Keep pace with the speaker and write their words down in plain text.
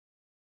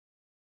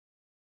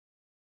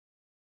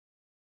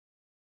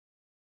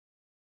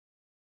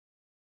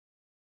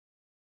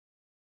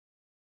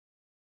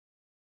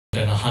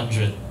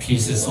100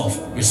 pieces of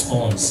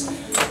response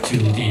to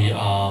the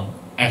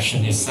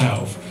action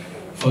itself.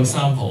 For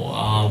example,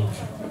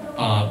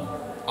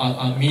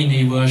 a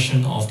mini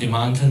version of the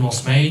mountain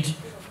was made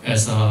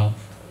as a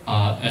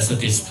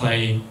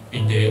display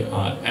in the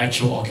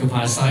actual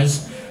occupied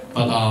sites.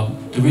 But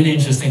the really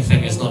interesting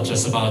thing is not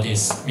just about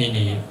this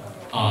mini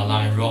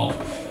line rock.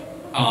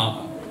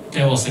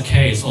 There was a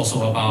case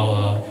also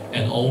about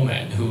an old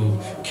man who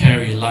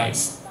carried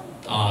lights,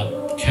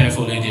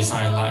 carefully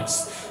designed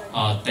lights,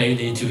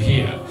 daily to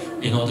here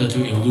in order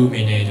to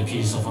illuminate a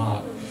piece of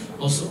art.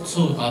 Also,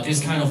 so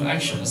these kind of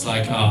actions,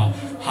 like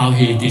how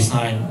he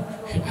designed,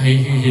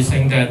 he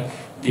think that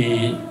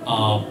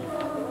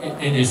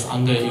it is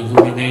under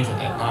illuminated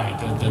at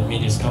night, the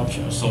mini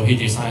sculpture. So he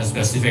designed a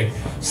specific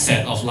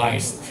set of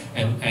lights,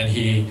 and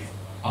he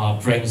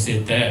brings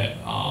it there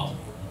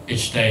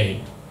each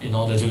day in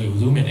order to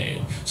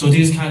illuminate. So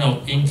these kind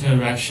of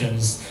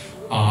interactions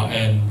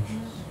and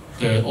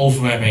the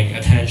overwhelming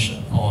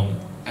attention on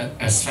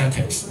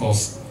aesthetics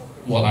was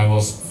what I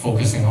was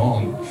focusing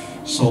on.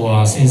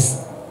 So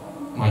since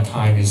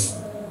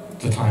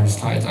the time is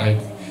tight, I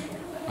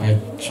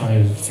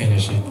try to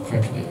finish it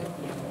quickly.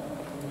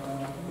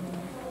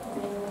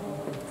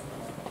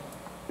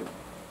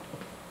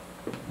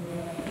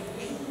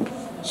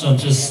 So I'm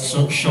just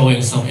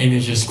showing some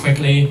images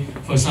quickly.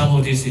 For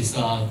example, this is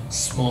a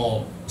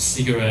small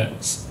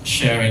cigarette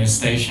sharing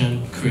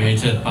station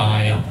created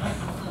by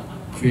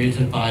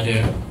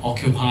the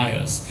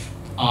occupiers.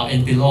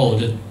 And below,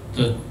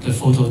 the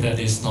photo that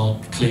is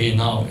not clear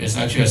enough is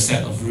actually a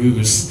set of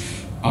rules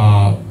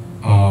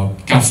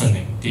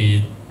governing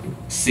the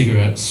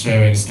cigarette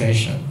sharing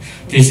station.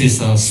 This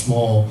is a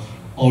small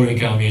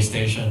origami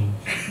station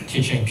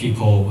teaching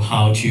people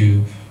how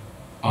to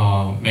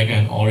make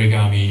an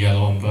origami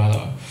yellow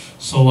umbrella.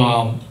 So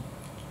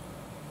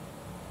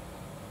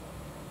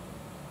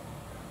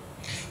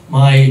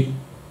my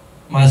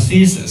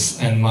thesis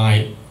and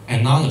my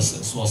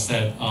analysis was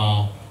that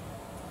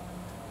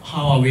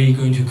how are we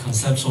going to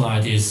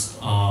conceptualize this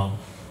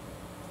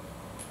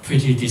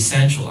pretty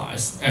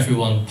decentralized,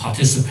 everyone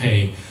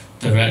participate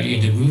directly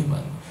in the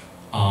movement,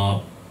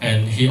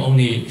 and he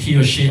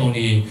or she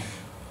only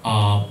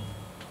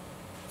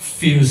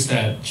feels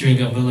that during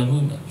the umbrella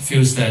movement,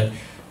 feels that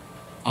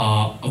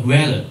a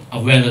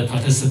valid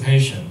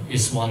participation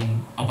is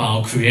one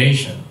about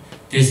creation.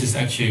 This is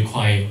actually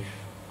quite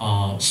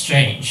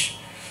strange.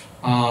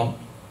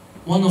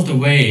 One of the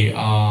way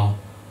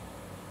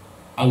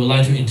I would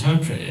like to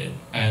interpret it,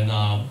 and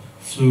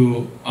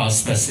through a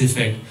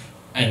specific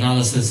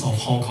analysis of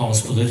Hong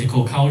Kong's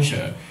political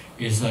culture,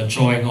 is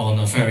drawing on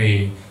a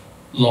very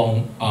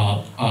long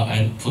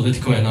and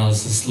political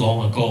analysis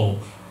long ago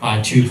by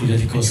two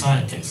political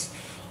scientists.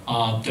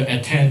 The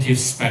attentive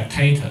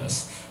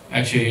spectators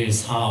actually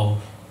is how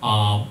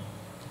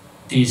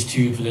these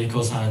two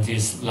political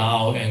scientists,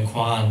 Lau and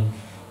Kwan,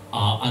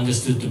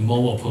 understood the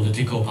mode of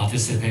political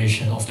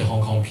participation of the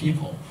Hong Kong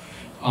people.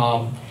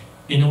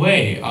 In a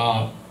way,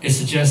 it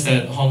suggests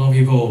that Hong Kong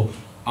people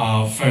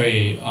are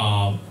very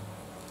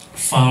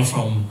far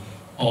from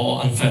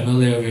or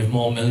unfamiliar with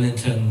more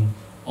militant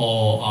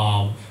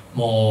or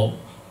more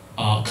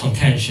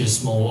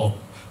contentious mode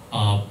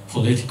of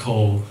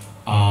political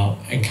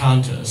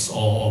encounters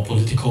or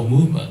political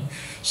movement.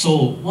 So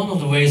one of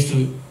the ways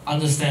to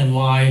understand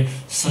why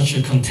such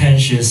a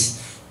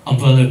contentious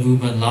umbrella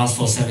movement lasts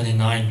for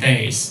 79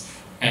 days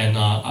and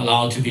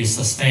allowed to be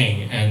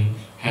sustained and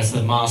has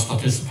a mass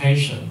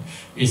participation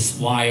is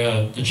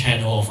via the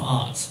channel of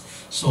arts.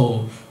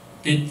 So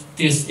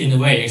this in a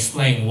way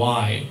explains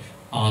why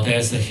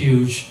there's a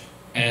huge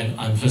and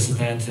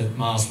unprecedented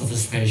mass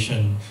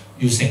participation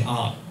using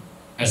art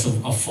as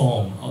a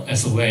form,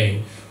 as a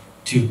way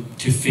to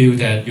feel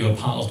that you're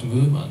part of the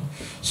movement.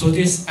 So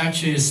this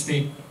actually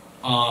speaks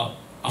a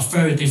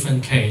very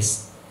different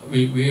case.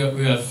 We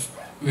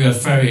are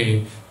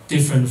very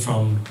different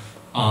from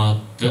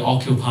the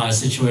occupied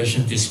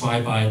situation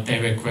described by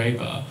David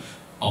Graeber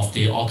of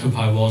the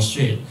Occupy Wall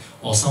Street,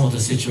 or some of the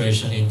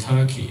situation in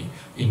Turkey,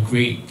 in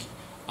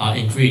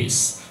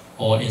Greece,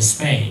 or in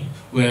Spain,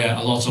 where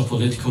a lot of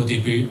political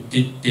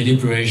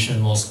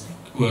deliberation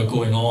were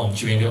going on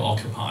during the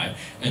Occupy,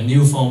 and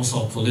new forms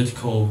of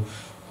political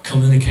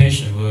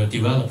communication were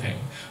developing.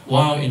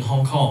 While in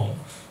Hong Kong,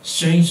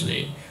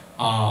 strangely,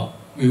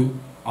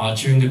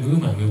 during the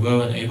movement, we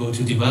weren't able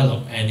to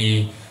develop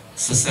any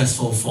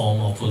successful form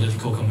of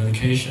political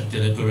communication,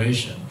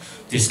 deliberation,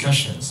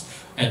 discussions,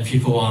 and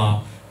people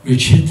are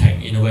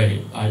retreating, in a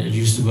way, I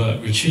use the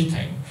word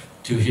retreating,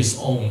 to his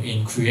own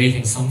in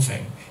creating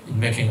something, in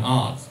making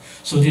art.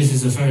 So this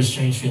is a very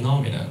strange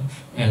phenomenon,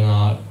 and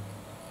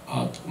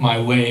my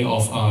way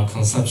of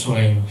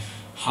conceptualizing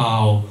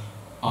how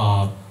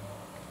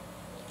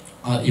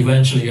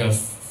eventually a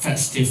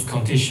festive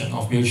condition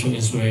of mutual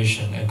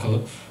inspiration and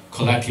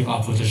collective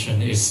art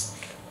production is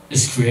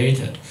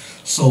created.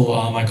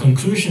 So my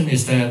conclusion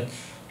is that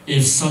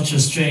if such a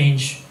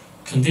strange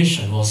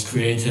condition was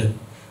created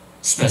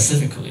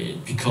specifically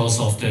because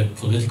of the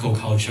political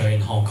culture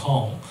in Hong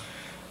Kong,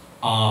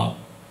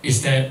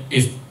 is that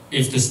if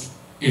if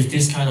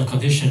this kind of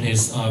condition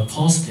is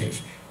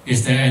positive,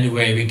 is there any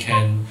way we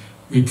can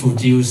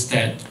reproduce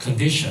that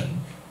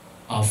condition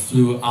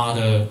through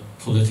other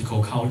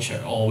political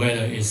culture, or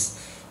whether it's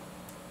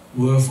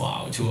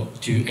worthwhile to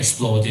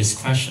explore this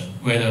question,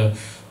 whether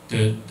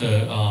the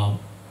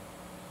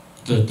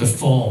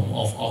form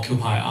of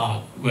Occupy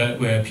art,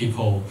 where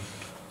people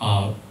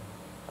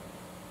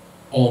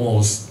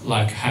almost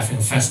like having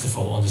a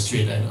festival on the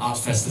street, an art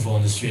festival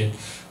on the street,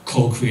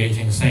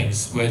 co-creating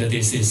things, whether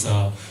this is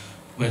a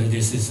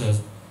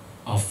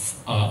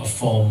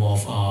form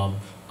of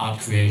art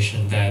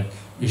creation that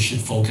we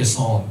should focus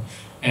on.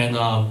 And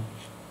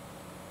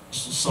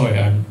sorry,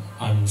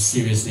 I'm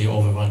seriously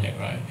overrunning,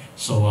 right?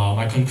 So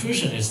my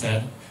conclusion is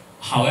that,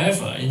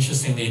 however,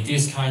 interestingly,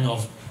 this kind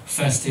of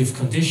festive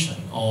condition,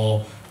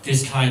 or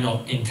this kind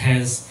of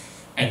intense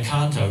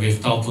encounter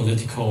without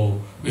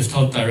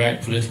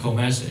direct political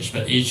message,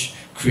 but each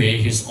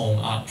create his own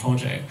art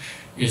project,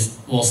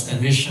 was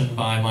envisioned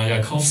by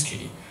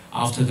Mayakovsky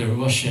after the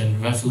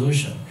Russian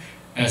Revolution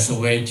as a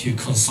way to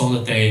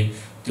consolidate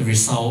the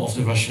result of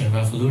the Russian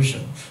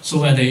Revolution. So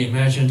when they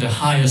imagine the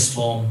highest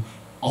form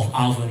of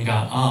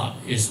avant-garde art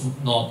is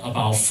not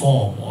about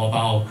form or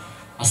about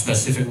a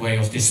specific way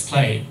of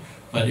display,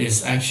 but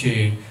it's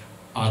actually,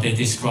 they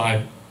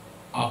describe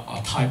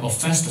a type of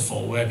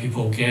festival where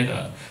people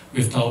gather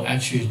without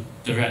actually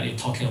directly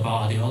talking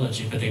about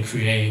ideology, but they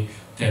create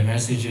their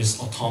messages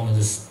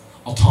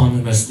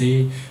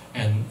autonomously,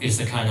 and it's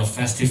a kind of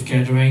festive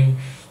gathering.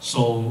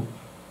 So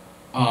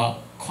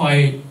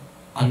quite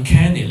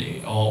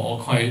uncannily or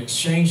quite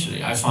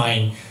strangely, I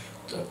find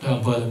the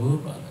umbrella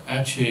movement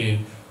actually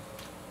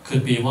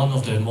could be one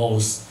of the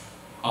most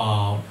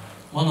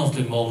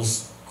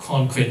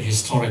concrete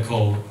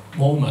historical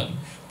moment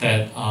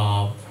that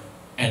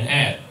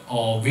enact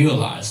or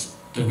realize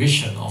the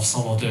vision of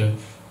some of the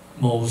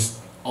most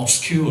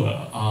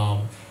obscure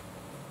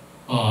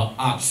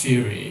art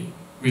theory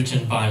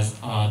written by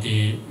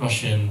the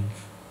Russian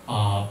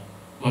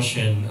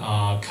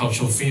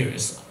cultural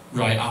theorists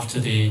right after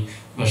the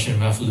Russian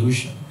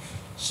Revolution.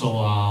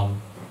 So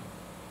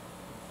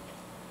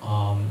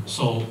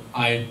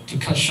to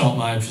cut short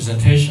my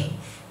presentation,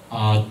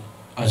 I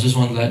just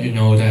want to let you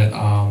know that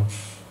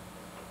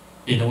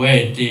in a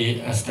way,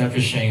 the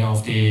establishing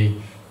of the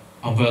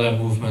umbrella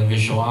movement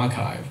visual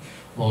archive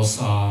was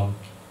an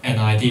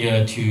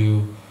idea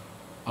to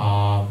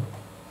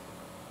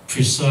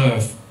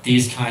preserve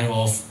these kind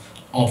of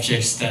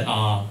objects that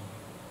are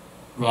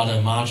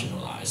rather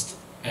marginalized,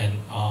 and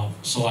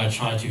so I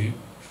try to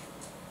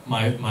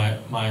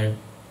my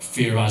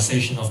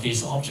theorization of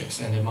these objects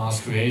and the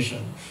mass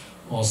creation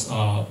was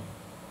a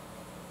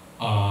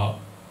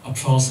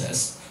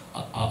process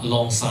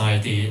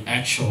alongside the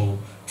actual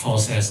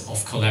process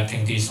of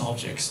collecting these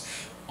objects,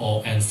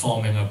 and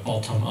forming a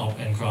bottom-up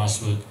and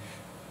grassroots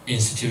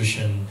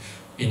institution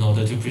in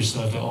order to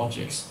preserve the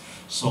objects.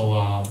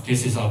 So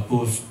this is our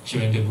booth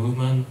during the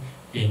movement.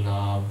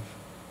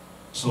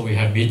 So we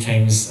have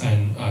meetings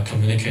and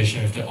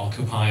communication with the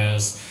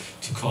occupiers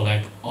to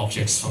collect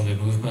objects from the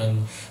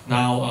movement.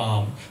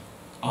 Now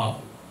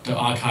the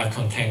archive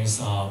contains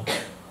a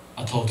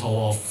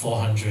total of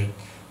 400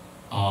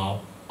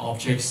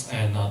 objects,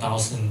 and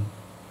 1,000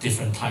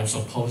 different types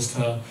of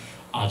posters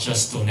are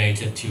just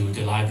donated to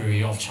the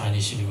Library of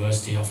Chinese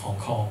University of Hong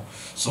Kong.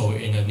 So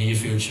in the near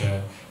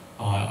future,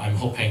 I'm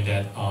hoping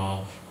that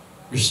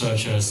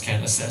researchers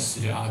can access to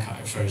the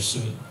archive very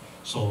soon.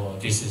 So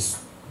this is,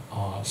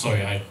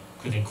 sorry, I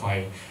couldn't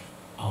quite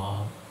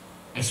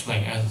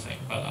explain everything,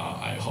 but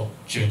I hope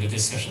during the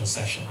discussion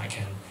session I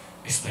can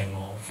explain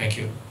more. Thank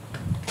you.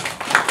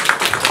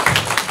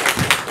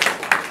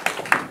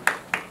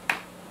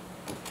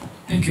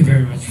 Thank you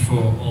very much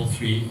for all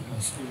three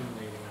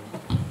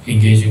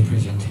engaging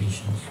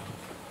presentations.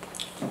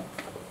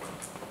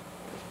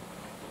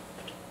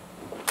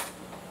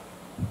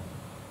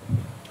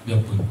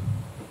 몇 분?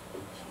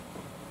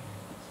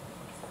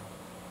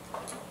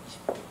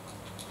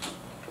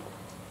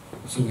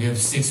 So we have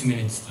 6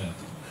 minutes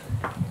left.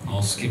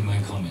 I'll skip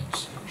my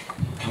comments.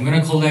 I'm going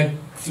to collect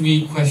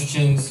 3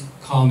 questions,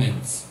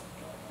 comments,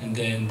 and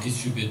then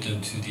distribute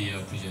them to the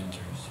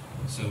presenters.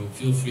 So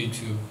feel free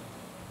to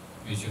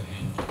raise your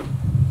hand.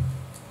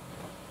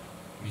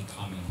 Any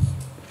comments?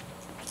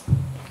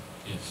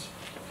 Yes.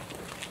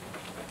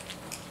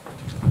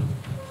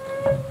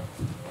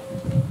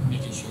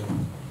 Making sure.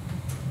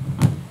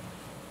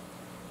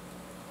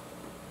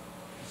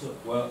 So,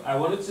 well, I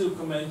wanted to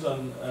comment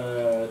on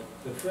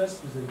the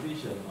first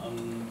presentation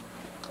on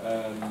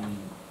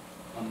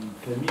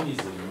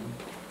feminism.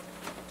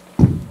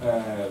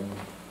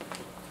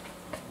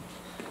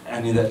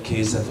 And in that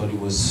case, I thought it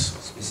was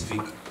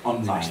specific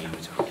online.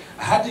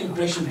 I had the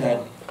impression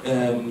that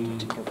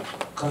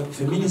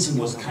feminism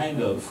was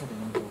kind of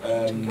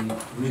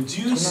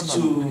reduced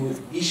to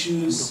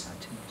issues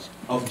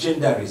of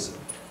genderism.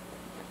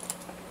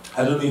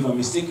 I don't know if I'm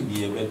mistaken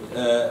here, but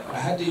I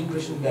had the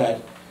impression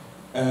that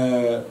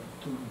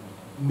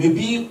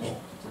maybe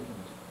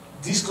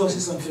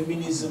discourses on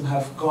feminism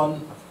have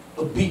gone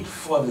a bit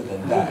further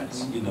than that,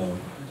 you know.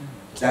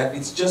 that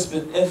it's just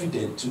been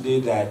evident today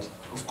that,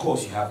 of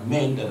course, you have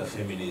men that are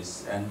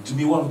feminists, and to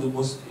me, one of the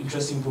most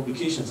interesting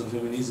publications on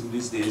feminism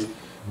these days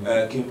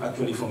came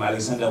actually from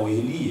Alexander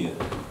Weheliye,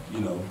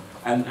 you know,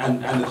 and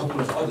a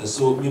couple of others.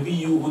 So maybe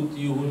you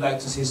would like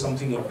to say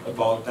something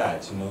about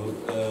that, you know,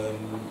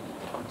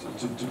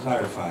 to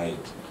clarify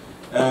it.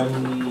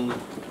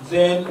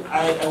 Then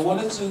I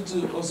wanted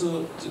to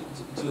also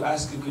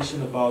ask a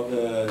question about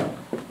the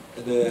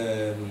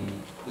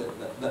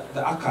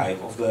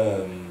archive of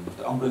the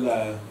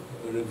Umbrella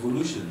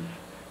Revolution,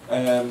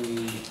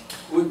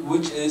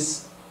 which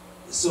is,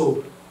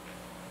 so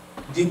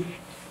did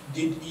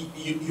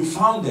you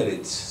founded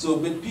it? So,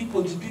 but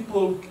did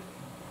people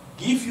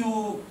give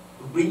you,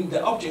 bring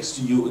the objects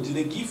to you, or did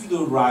they give you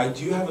the right?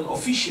 Do you have an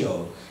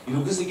official? You know,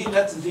 because again,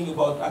 that's the thing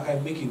about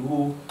archive making.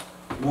 Who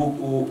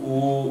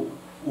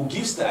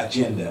gives the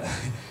agenda?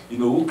 You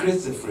know, who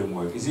creates the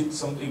framework? Is it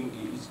something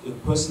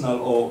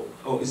personal,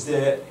 or is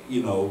there,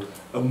 you know,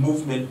 a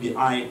movement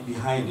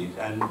behind it?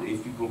 And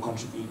if people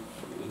contribute,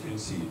 you can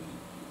see it.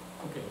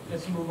 Okay,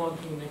 let's move on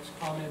to the next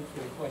comment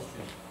or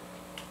question.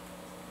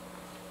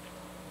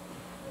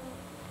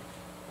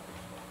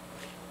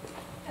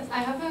 Yes, I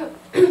have a.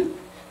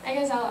 I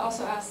guess I'll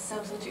also ask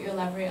Samson to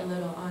elaborate a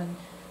little on,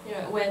 you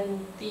know,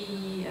 when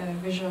the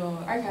visual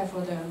archive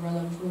for the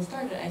Umbrella Movement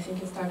started. I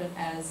think it started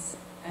as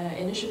an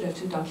initiative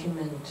to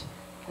document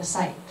the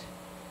site.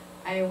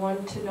 I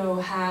want to know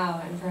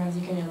how, and perhaps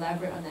you can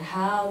elaborate on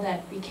how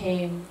that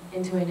became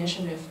into an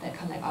initiative that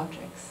collect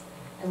objects,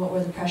 and what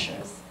were the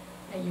pressures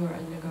that you were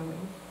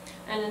undergoing.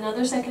 And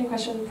another second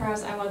question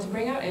perhaps I want to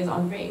bring out is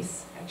on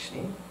race,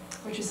 actually,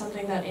 which is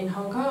something that in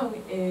Hong Kong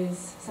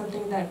is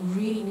something that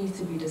really needs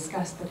to be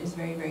discussed, but is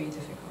very, very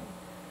difficult.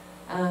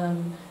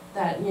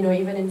 That, you know,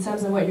 even in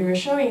terms of what you were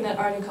showing, that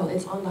article,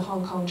 it's on the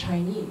Hong Kong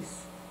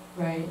Chinese,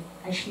 right?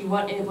 Actually,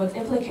 what's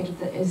implicated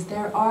is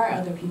there are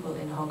other people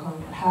in Hong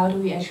Kong, but how do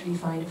we actually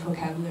find a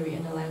vocabulary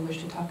and a language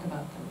to talk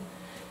about them?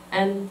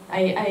 And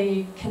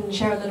I can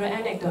share a little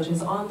anecdote.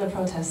 It's on the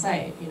protest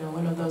site, you know,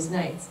 one of those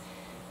nights.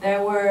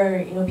 There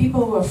were, you know,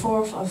 people who were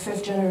 4th or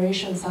 5th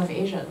generation South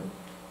Asian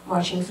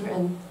marching through,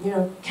 and, you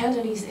know,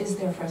 Cantonese is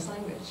their first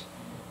language.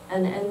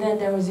 And then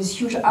there was this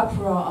huge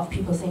uproar of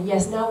people saying,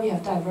 yes, now we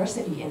have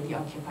diversity in the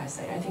occupied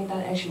site. I think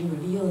that actually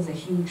reveals a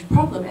huge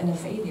problem and a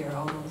failure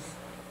almost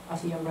of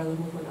the umbrella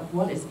movement, of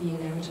what is being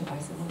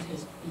narrativized and what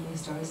is being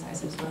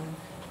historicized as well.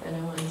 And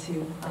I wanted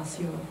to ask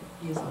your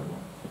views on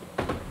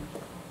that.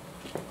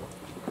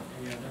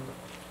 Any other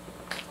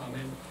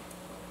comment,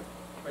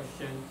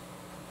 question,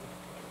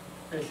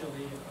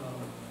 especially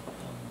on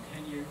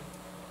tenure?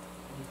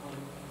 Any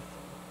comment?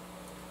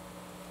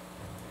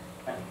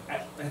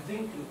 I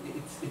think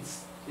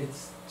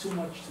it's too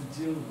much to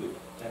deal with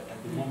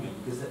at the moment,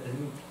 because I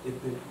think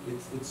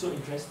it's so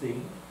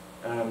interesting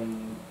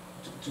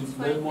to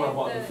learn more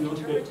about the field.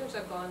 Interpreters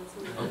are gone.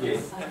 Okay.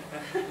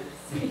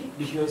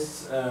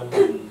 Because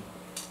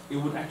it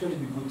would actually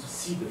be good to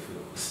see the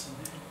films.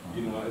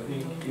 You know, I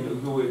think, you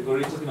know, we're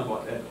already talking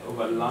about that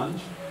over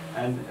lunch,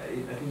 and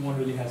I think one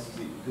really has to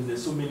see, because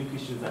there's so many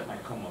questions that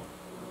might come up.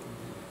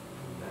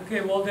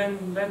 Okay, well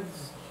then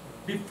let's.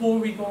 Before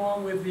we go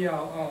on with the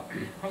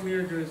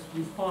Hungarian's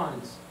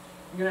response,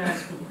 I'm going to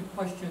ask a quick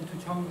question to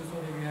Chung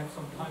so that you have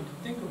some time to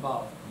think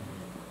about.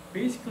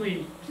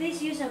 Basically,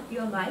 please use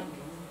your mic.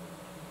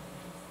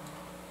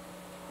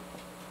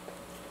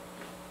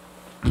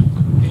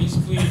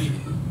 Basically,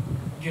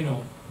 you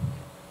know,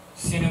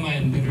 cinema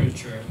and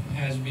literature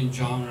has been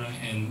genre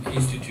and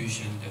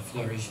institution that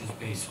flourishes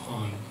based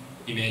on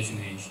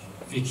imagination,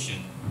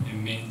 fiction,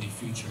 and mainly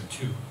future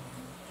too.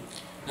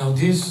 Now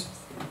this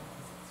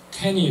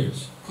 10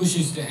 years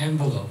pushes the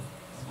envelope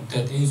of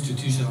that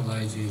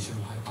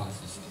institutionalization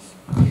hypothesis.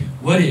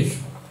 What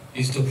if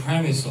is the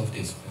premise of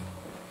this film?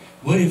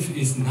 What if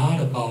it's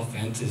not about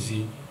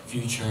fantasy,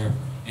 future,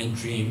 and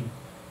dream,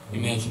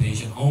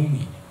 imagination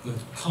only, but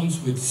comes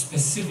with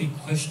specific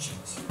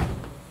questions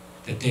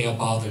that they are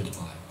bothered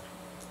by,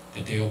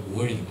 that they are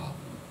worried about?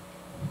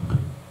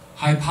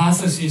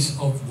 Hypothesis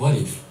of what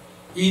if.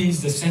 It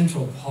is the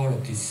central part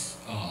of this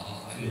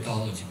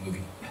anthology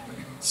movie.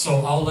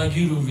 So I would like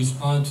you to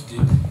respond to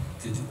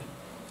the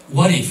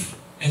what if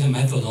as a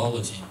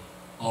methodology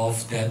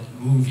of that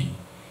movie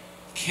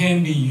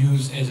can be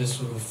used as a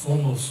sort of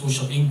form of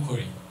social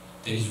inquiry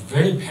that is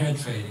very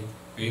penetrating,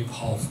 very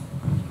powerful.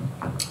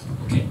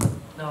 Okay.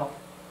 now,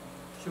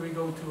 should we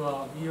go to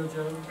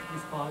Myojo's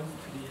response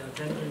to the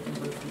gender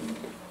diversity?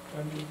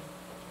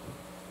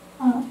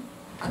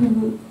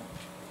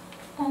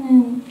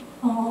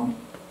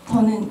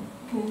 저는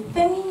그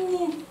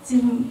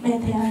페미니즘에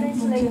대한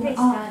문제는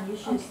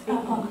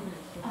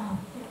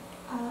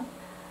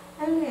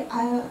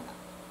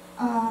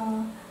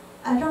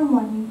I don't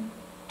want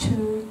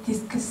to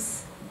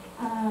discuss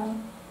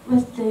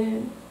with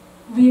the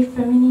real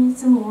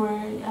feminism or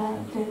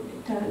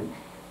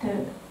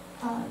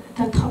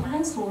the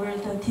tolerance or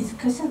the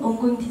discussion,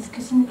 ongoing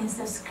discussion in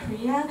South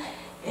Korea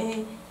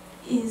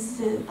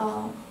is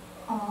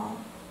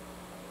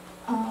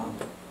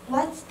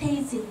what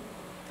stage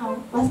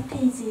what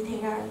page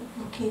they are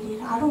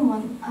located. I don't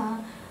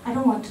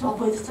want to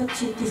avoid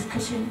such a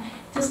discussion.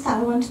 Just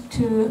I want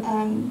to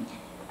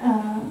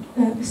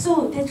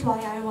so that's why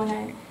I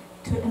want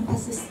to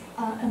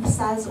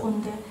emphasize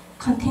on the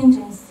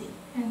contingency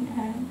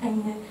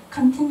and the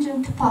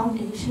contingent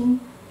foundation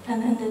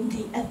and then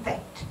the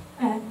effect,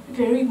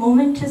 very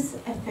momentous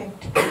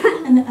effect.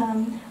 And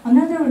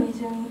another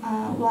reason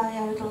why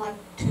I would like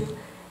to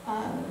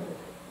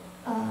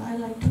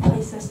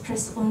place a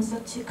stress on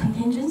such a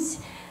contingency.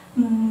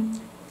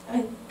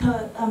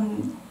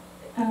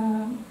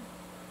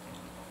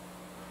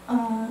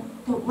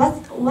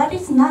 What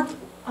is not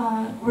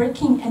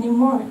working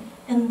anymore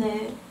in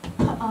the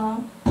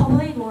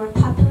public or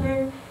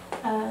popular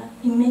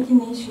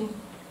imagination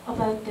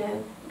about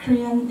the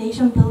Korean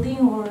nation building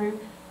or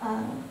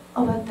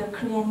about the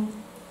Korean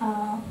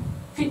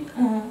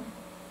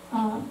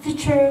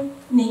future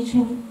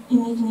nation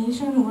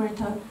imagination or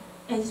the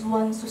as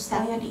one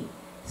society.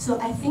 So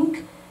I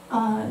think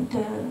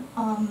the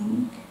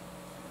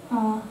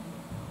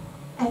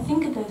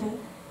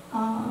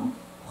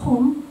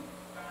home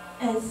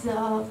as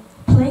a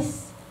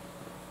place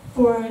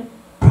for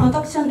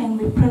production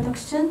and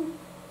reproduction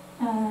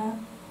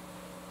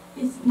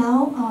is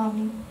now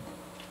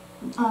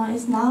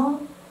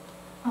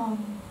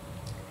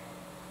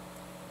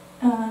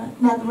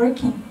not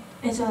working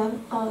as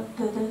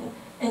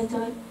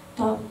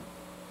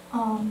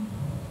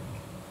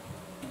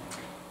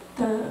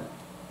the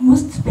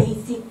most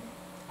basic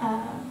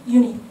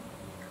unit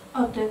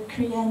of the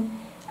Korean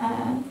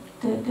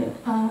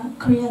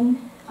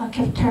Korean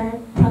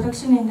capital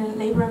production and the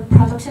labor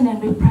production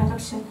and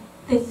reproduction.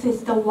 This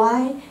is the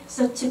why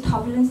such a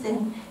turbulence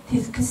and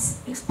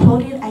discourse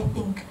exploded, I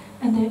think.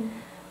 And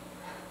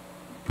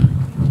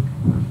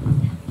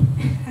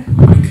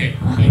okay,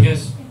 I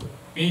guess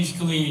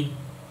basically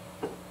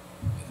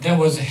there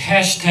was a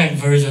hashtag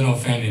version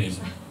of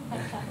feminism,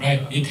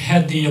 right? It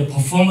had the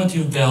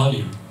performative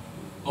value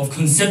of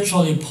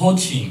conceptually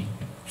poaching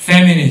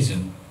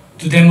feminism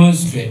to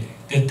demonstrate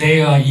that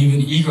they are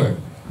even eager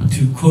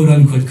to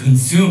quote-unquote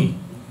consume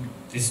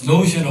this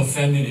notion of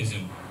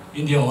feminism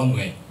in their own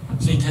way.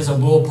 So it has a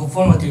more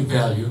performative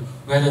value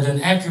rather than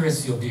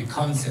accuracy of the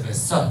concept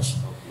as such.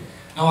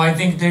 Now I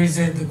think there is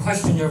the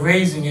question you're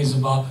raising is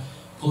about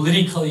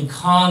political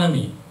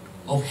economy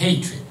of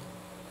hatred.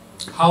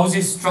 How is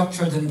it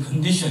structured and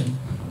conditioned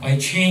by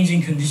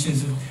changing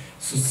conditions of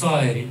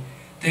society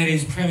that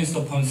is premised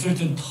upon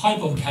certain type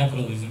of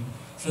capitalism,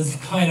 such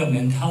kind of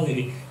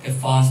mentality that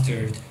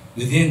fostered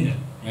within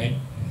them, right?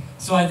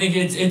 So I think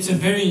it's a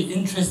very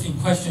interesting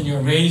question you're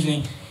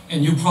raising,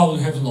 and you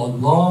probably have a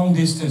long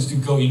distance to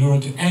go in order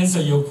to answer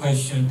your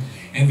question,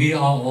 and we are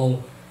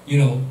all,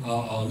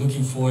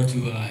 looking forward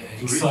to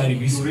exciting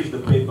research. To read the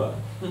paper.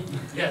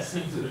 Yes. To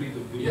read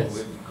the paper Yes.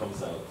 when it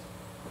comes out.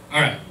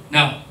 All right,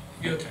 now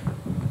your turn.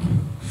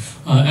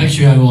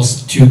 Actually, I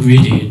was too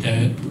greedy.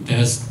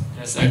 There's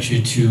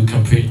actually two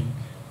complete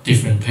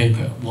different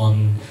papers.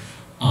 One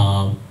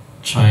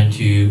trying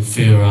to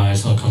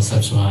theorize or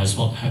conceptualize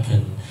what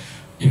happened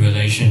in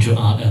relation to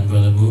art and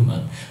guerrilla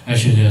movement.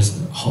 Actually,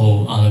 there's a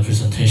whole other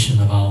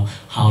presentation about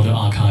how the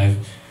archive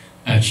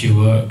actually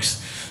works.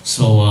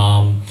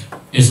 So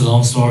it's a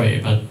long story,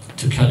 but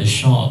to cut it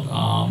short,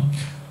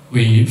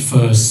 we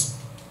first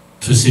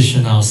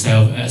position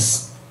ourselves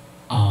as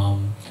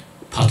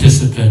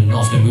participant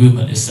of the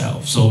movement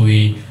itself. So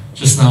we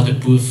just now the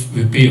booth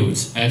we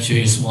built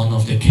actually is one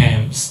of the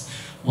camps,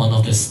 one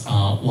of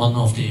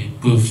the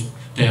booths.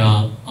 There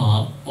are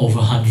over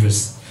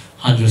hundreds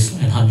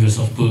and hundreds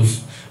of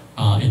booths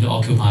in the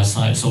occupied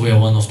site. So we are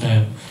one of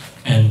them.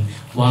 And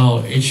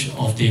while each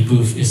of the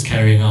booths is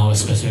carrying out a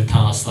specific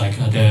task, like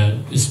there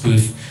is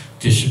booth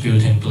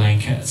distributing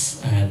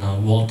blankets and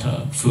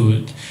water,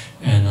 food,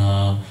 and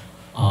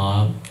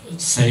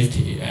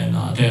safety, and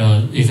there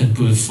are even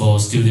booths for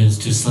students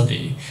to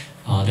study,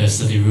 their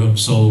study room.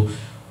 So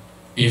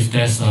if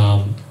there's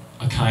a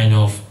kind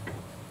of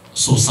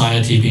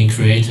society being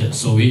created,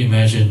 so we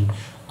imagine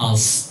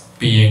us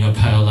being a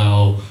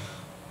parallel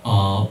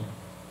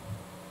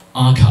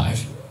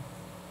archive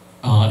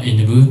in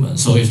the movement.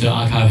 So if the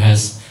archive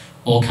has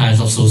all kinds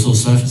of social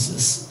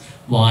services,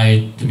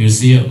 why the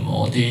museum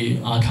or the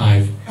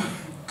archive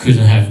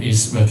couldn't have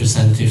its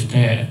representative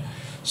there?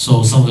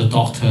 So some of the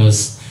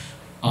doctors,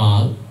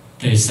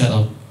 they set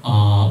up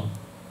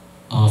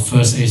a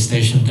first aid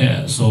station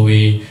there. So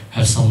we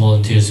have some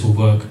volunteers who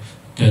work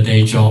their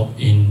day job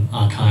in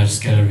archives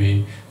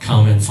gallery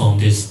come and form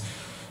this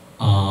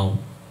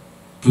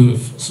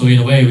booth. So in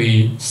a way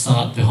we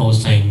start the whole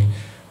thing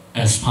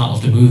as part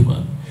of the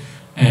movement.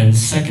 And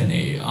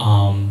secondly,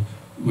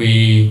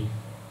 we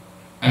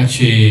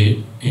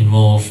actually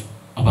involve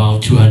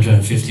about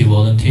 250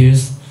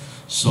 volunteers.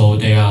 So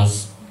they are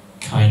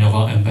kind of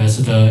our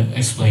ambassador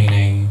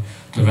explaining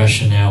the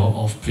rationale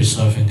of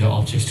preserving the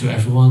objects to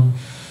everyone.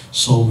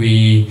 So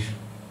we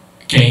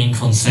gain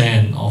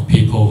consent of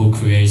people who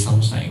create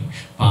something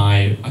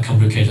by a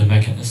complicated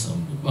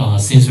mechanism.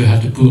 Since we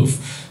have the booth,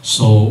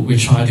 so we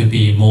try to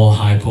be more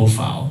high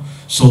profile.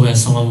 So when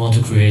someone wants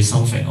to create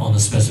something on a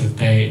specific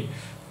day,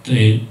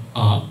 they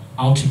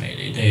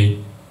ultimately,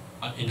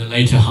 in the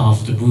later half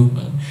of the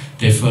movement,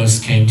 they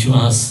first came to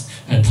us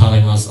and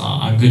telling us,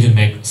 I'm going to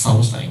make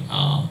something.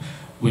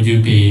 Would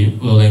you be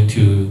willing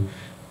to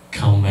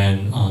come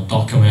and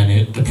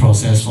document the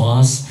process for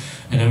us?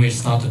 And then we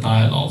start the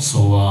dialogue.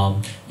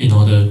 So in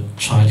order to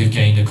try to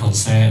gain the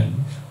consent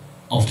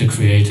of the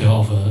creator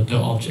of the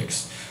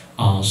objects.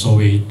 So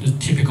the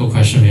typical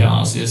question we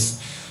ask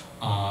is,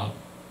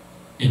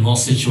 in what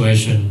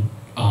situation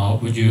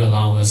would you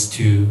allow us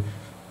to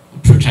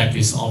protect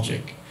this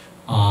object?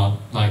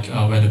 Like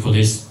when the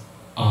police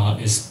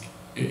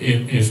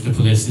if the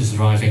police is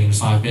arriving in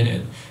 5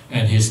 minutes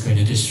and he's going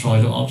to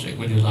destroy the object,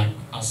 would you like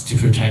us to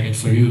protect it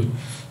for you?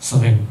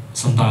 Some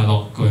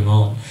dialogue going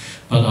on.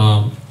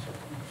 But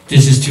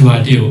this is too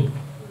ideal.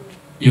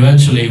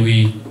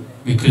 Eventually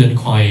we couldn't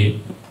quite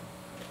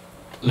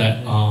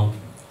let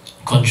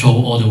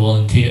control all the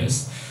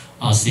volunteers,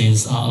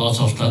 since a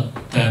lot of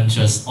them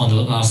just on the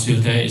last few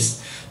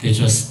days they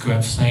just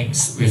grab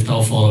things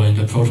without following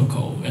the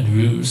protocol and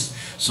rules,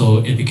 so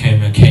it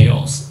became a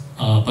chaos.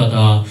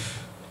 But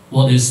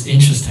what was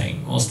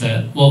interesting was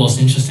that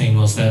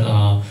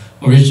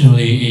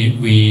originally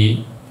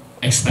we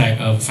expect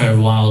a very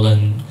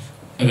violent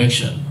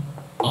eviction.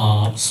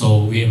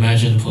 So we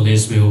imagine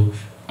police will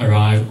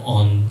arrive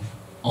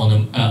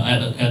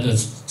at a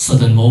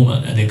certain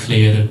moment and they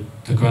clear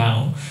the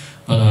ground.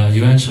 But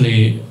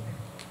eventually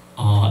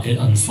it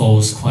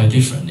unfolds quite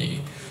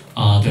differently.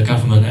 The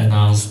government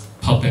announced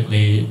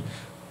publicly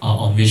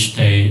on which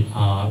day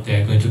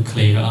they're going to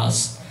clear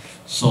us.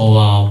 So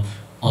on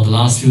the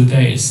last few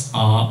days,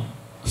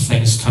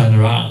 things turned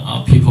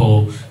around.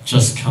 People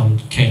just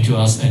came to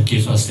us and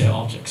give us their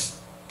objects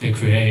they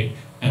create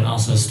and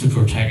asked us to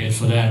protect it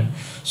for them.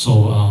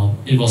 So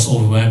it was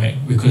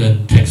overwhelming. We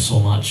couldn't take so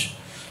much.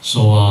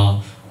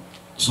 So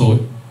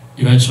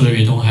eventually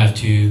we don't have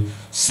to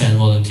send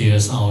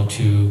volunteers out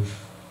to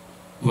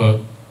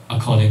work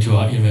according to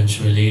our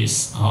imaginary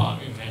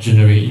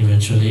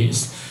inventory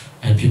list,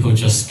 and people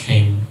just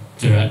came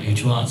directly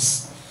to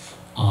us.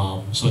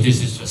 So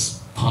this is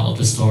just part of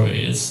the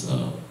story.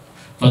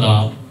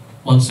 But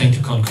one thing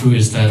to conclude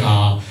is that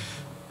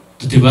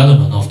the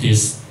development of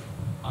this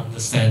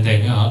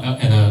understanding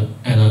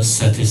and a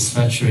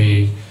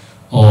satisfactory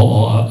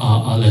or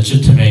a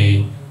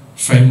legitimate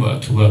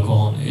framework to work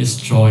on is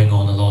drawing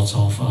on a lot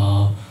of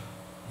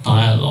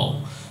dialogue.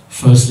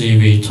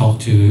 Firstly,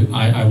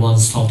 I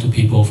once talked to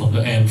people from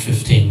the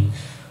M15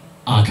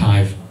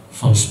 archive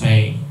from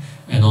Spain,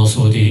 and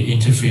also the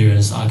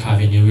Interference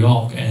archive in New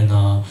York, and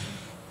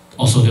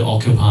also the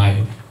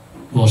Occupy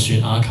Wall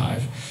Street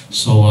archive.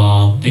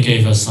 So they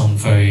gave us some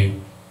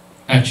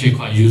actually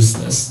quite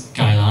useless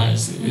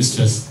guidelines. It's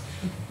just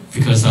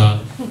because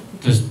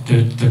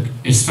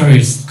it's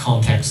very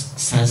context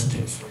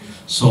sensitive.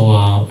 So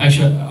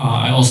actually,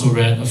 I also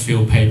read a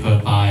few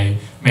papers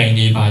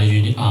mainly by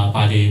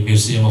the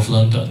Museum of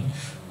London.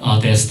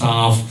 Their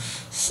staff,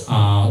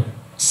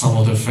 some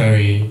of the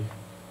very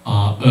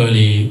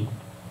early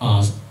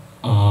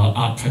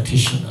art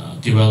practitioners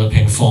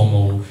developing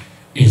formal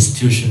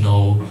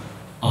institutional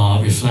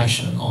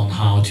reflection on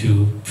how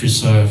to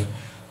preserve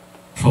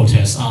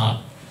protest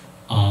art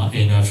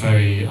in a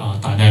very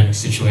dynamic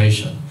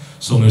situation.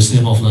 So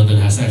Museum of London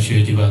has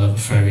actually developed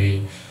a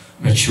very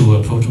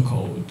mature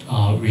protocol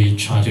we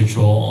try to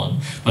draw on,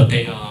 but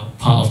they are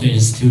part of the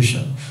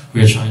institution.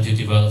 We are trying to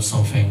develop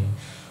something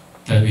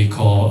that we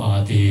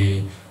call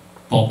the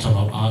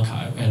bottom-up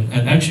archive.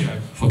 And actually, I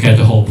forget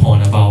the whole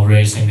point about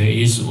raising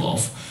the issue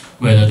of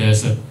whether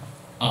there's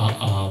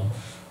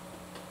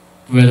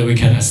whether we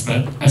can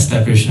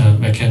establish a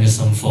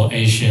mechanism for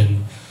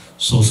Asian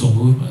social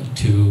movement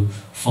to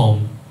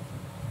form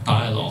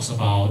dialogues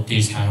about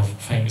these kind of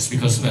things,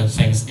 because when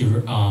things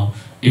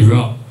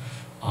erupt,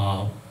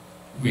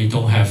 we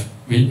don't have,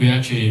 we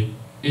actually,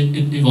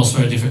 it was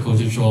very difficult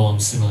to draw on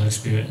similar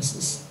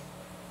experiences.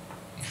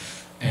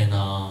 And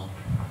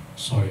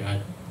sorry,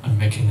 I'm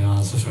making the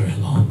answer very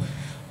long.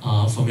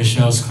 For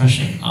Michelle's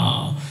question,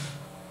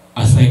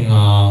 I think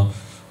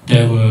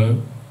there were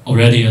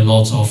already a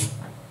lot of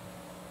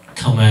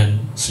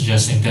comments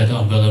suggesting that the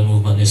umbrella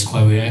movement is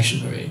quite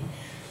reactionary,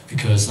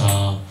 because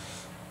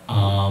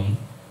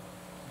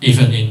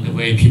even in the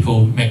way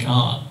people make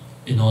art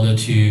in order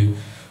to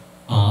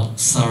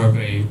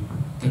celebrate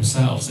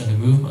themselves and the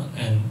movement,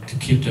 and to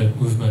keep the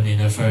movement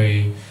in a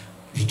very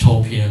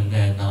utopian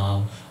and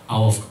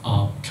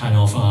kind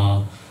of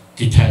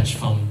detached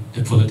from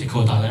the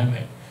political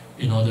dynamic,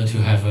 in order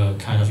to have a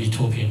kind of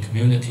utopian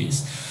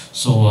communities.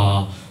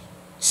 So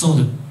some of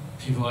the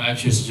people are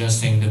actually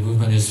suggesting the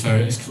movement is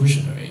very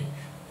exclusionary.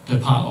 The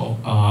part of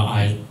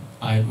I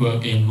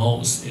work in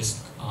most is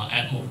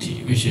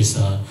Admiralty, which is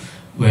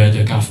where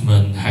the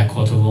government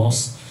headquarters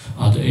was,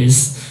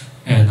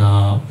 and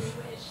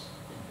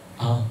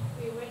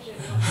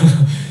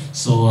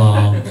so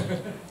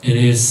it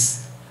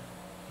is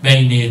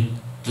mainly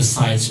the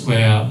sites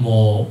where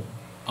more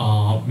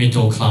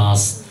middle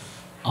class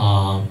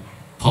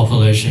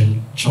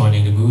population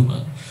joining the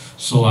movement.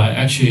 So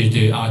actually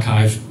the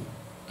archive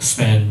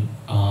spend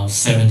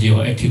 70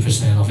 or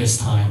 80% of its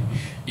time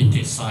in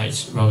these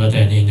sites rather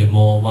than in the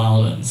more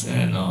violent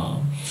and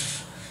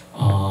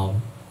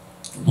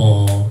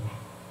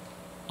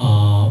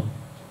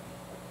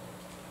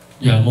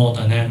more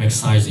dynamic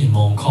sites in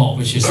Mong Kok,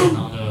 which is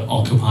another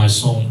occupied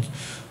zone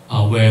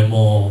where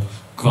more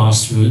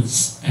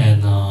grassroots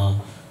and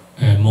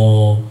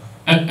more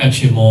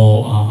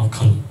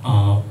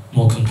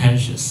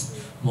contentious,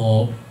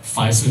 more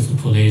fights with the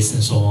police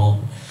and so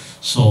on.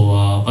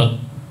 So, but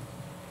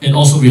it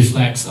also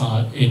reflects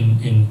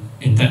in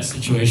that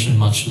situation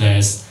much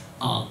less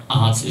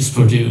art is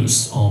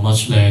produced or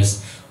much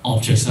less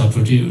objects are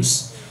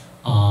produced.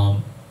 I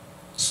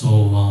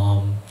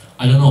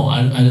don't know.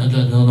 I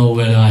don't know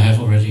whether I have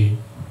already.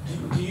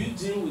 Do you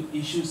deal with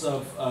issues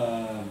of,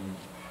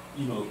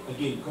 you know,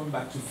 again, coming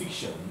back to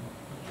fiction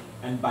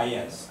and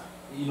bias?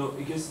 You know,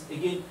 because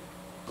again,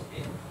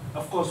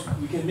 of course,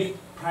 we can make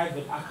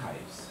private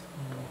archives,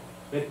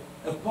 but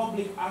a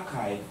public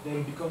archive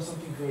then becomes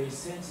something very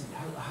sensitive.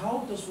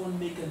 How does one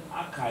make an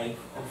archive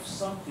of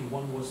something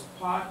one was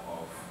part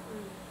of,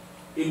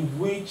 in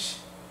which,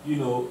 you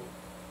know,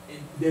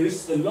 there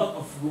is a lot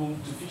of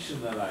room to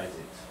fictionalize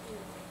it?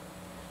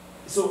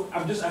 So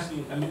I'm just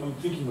asking, I mean, I'm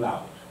thinking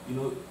loud, you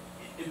know,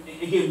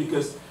 again,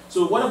 because,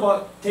 so what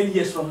about 10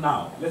 years from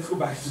now? Let's go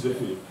back to the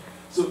film.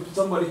 So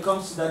somebody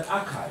comes to that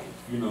archive,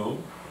 you know,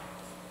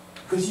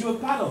 because you were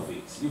part of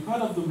it, you're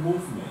part of the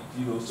movement,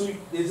 you know, so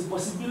there's a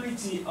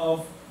possibility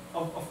of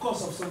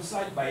course, of some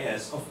slight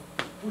bias, of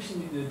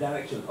pushing it in the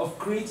direction, of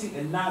creating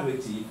a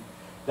narrative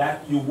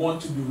that you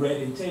want to be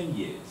read in 10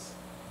 years.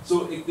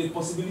 So the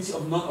possibility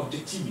of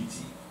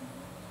non-objectivity,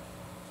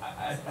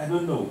 I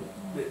don't know.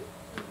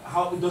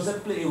 How does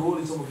that play a role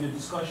in some of your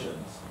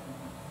discussions?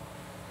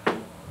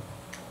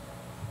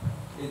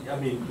 I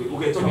mean, we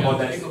can talk about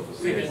that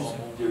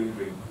during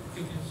break.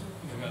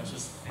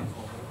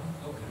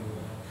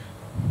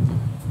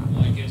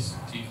 Well, I guess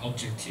the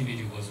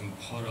objectivity wasn't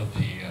part of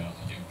the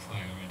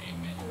priority in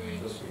many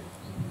ways.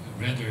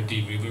 Rather,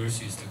 the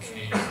reverse is the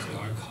case. The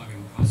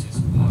archiving process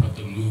is part of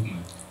the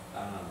movement,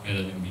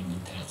 rather than being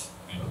detached.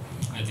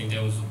 Right? I think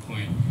that was the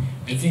point.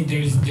 I think there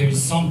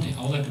is something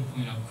I would like to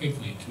point out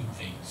quickly. Two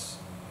things.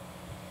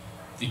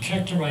 The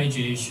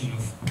characterization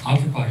of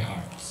occupied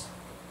arts,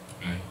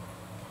 right,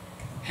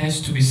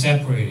 has to be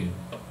separated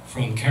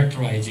from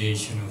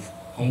characterization of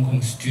Hong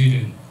Kong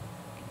student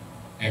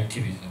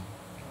activism.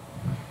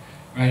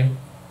 Right?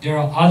 There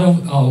are other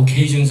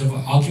occasions of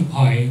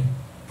Occupy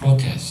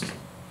protest.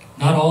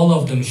 Not all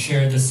of them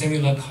share the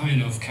similar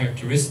kind of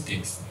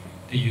characteristics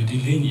that you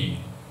delineate.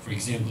 For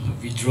example, the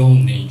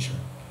withdrawn nature,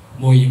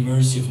 more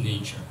immersive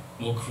nature,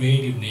 more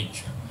creative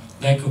nature,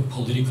 lack of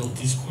political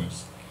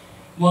discourse.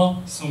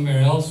 Well, somewhere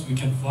else we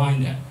can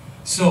find that.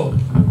 So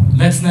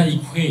let's not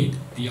equate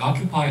the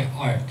Occupy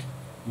art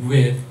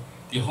with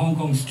the Hong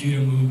Kong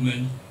student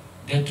movement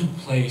that took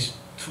place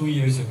 2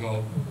 years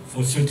ago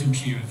for a certain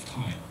period of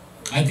time.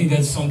 I think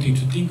that's something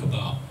to think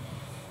about.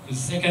 The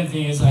second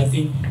thing is, I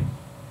think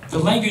the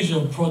language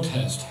of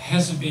protest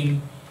has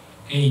been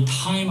a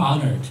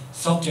time-honored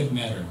subject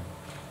matter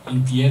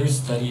in theater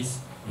studies,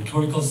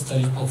 rhetorical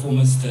studies,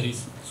 performance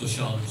studies,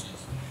 sociology.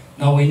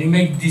 Now, when you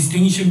make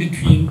distinction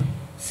between,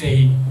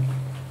 say,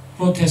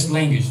 protest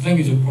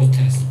language of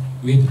protest,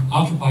 with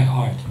Occupy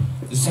art,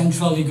 the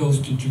centrality goes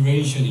to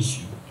duration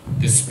issue,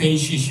 the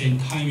space issue and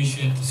time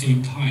issue at the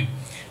same time.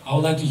 I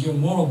would like to hear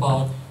more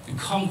about the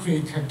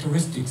concrete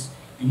characteristics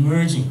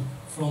emerging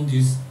from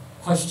this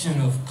question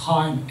of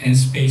time and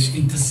space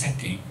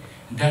intersecting.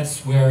 And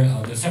that's where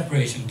the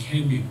separation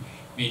can be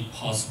made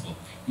possible.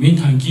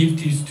 Meantime, give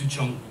this to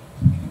Jung.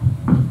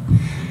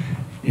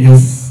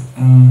 Yes,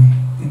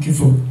 thank you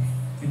for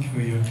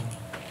your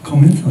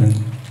comment and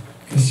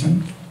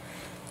question,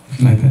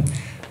 something like that.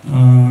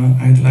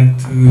 I'd like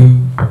to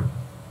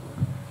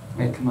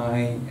make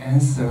my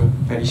answer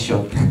very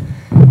short.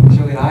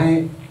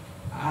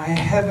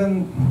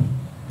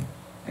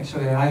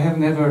 Actually, I have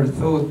never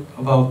thought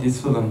about this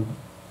film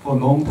for a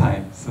long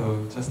time.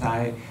 So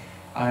I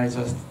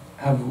just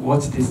have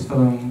watched this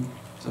film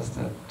just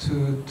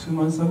two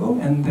months ago,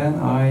 and then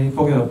I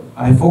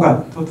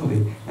forgot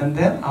totally. And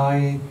then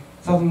I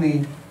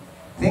suddenly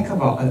think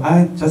about it.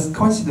 I just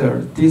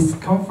consider this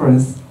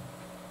conference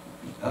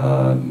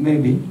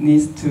maybe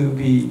needs to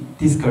be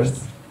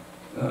discussed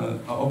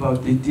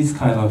about this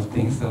kind of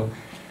thing. So,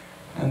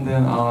 and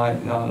then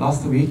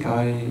last week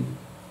I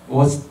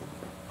watched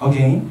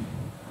again.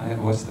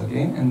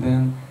 And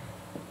then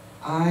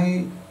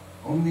I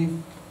only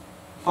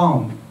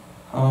found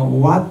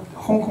what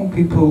Hong Kong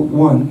people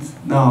want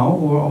now,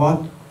 or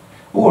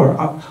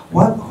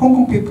what Hong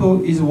Kong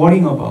people is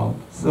worrying about.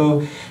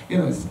 So, you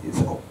know,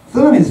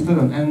 film is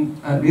film,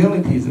 and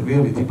reality is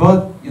reality.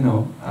 But you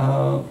know,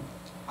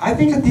 I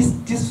think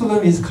this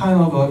film is kind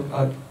of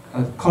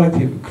a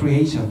collective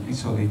creation.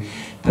 Actually,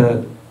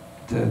 the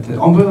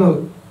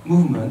umbrella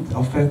movement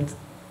affects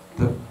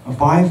the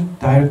 5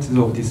 directors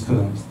of these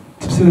films,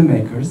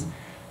 filmmakers.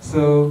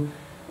 So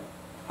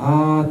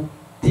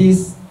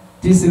this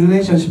this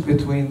relationship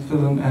between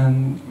film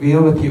and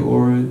reality,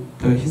 or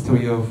the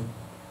history of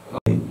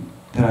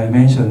that I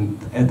mentioned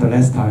at the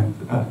last time,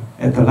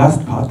 at the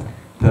last part,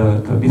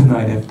 the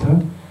midnight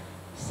after.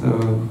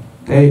 So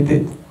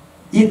it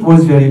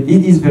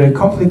is very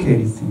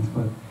complicated things,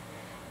 but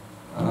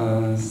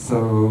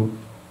so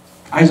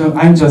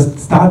I'm just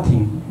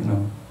starting,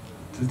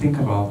 to think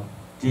about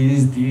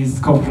these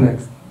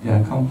complex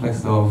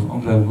of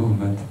umbrella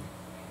movement.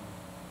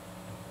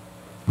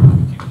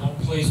 One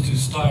place to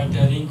start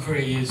that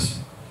inquiry is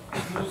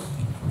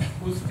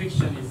whose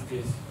fiction is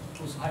this?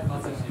 Whose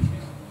hypothesis is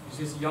this? Is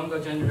this younger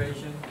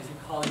generation? Is it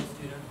college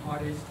student,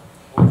 artist,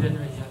 or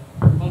generation?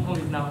 Hong Kong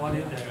is now what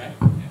is that, right?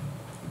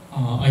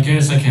 I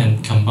guess I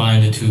can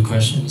combine the two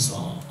questions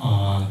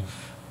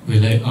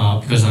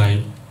because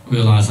I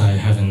realize I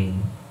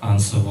haven't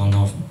answered one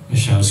of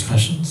Michelle's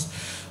questions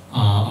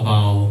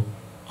about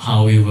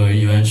how we were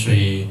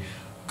eventually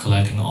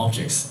collecting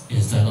objects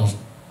instead of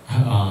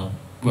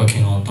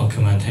working on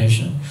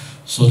documentation.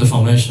 So the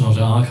formation of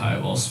the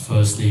archive was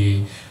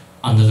firstly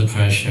under the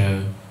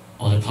pressure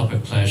or the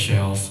public pressure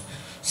of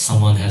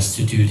someone has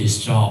to do this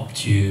job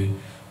to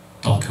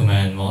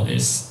document what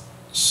is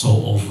so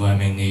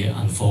overwhelmingly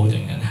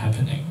unfolding and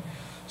happening.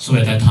 So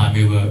at that time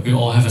we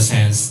all have a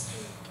sense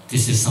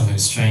this is something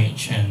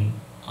strange and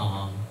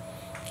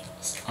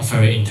a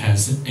very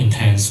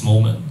intense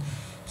moment.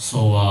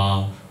 So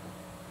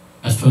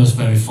at first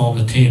when we formed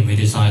the team, we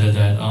decided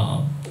that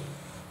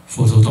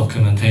photo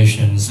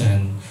documentations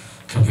and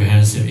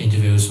comprehensive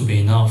interviews would be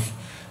enough.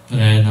 But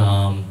then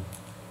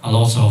a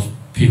lot of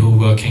people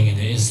working in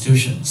the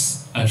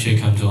institutions actually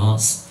come to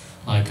us,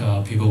 like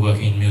people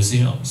working in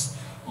museums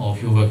or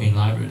people working in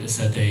libraries. They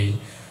said they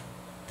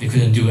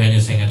couldn't do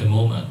anything at the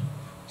moment,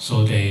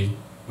 so they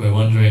were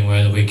wondering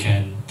whether we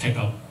can take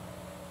up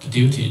the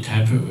duty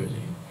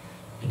temporarily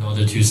in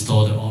order to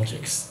store the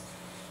objects.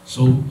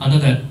 So under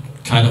that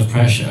kind of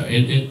pressure,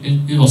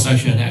 it was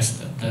actually an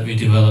accident that we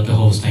developed the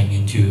whole thing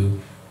into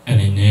an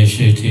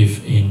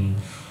initiative in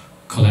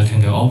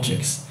collecting the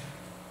objects.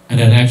 And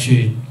then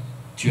actually,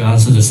 to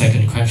answer the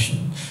second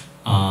question,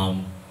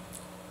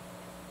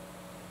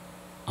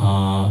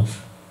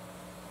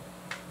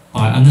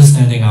 by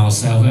understanding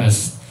ourselves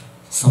as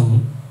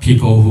some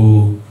people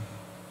who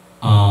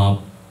are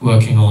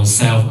working on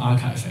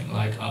self-archiving,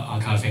 like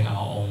archiving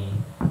our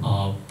own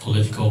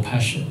political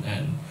passion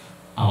and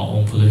our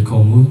own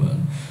political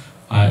movement,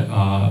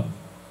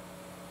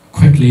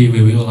 quickly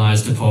we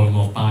realized the problem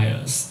of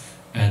bias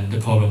and the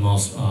problem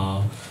of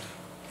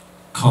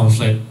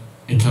conflict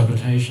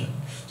interpretation.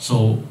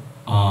 So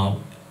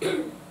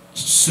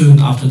soon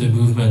after the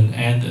movement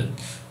ended,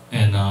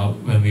 and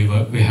when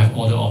we have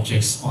all the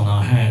objects on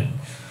our hand,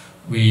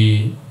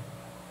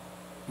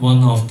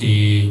 one of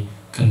the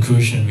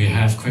conclusion we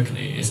have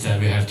quickly is that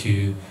we have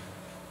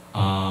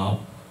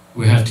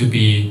to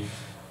be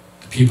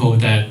people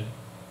that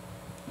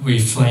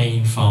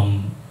refrain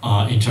from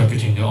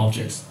interpreting the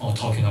objects or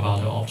talking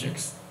about the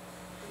objects.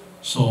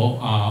 So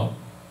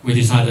we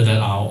decided that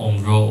our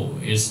own role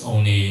is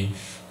only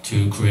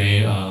to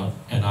create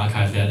an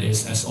archive that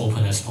is as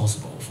open as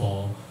possible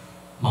for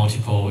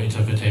multiple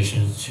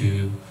interpretations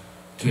to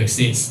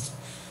exist.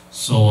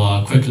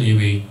 So quickly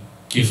we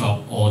give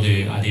up all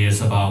the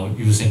ideas about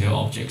using the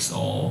objects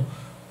or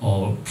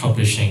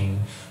publishing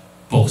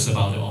books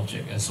about the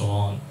object and so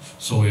on.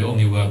 So we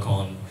only work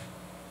on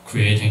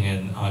creating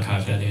an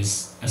archive that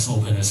is as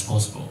open as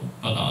possible.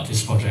 But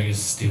this project is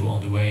still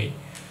on the way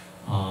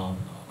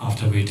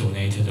after we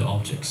donated the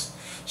objects.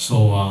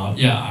 So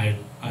yeah,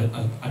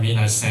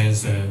 I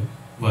sense the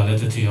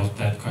validity of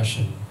that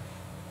question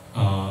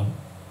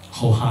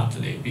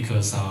wholeheartedly,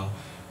 because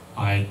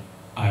I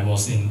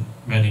was in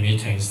many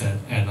meetings that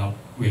end up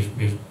we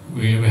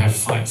have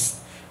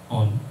fights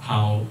on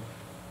how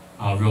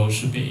our role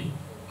should be,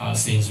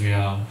 since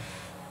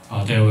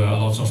there were a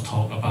lot of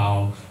talk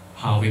about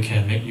how we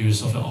can make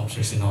use of the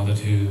objects in order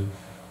to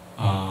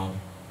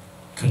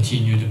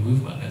continue the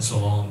movement and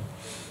so on.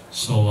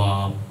 So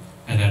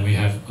and then we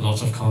have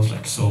lots of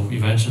conflict. So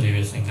eventually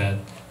we think that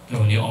the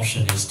only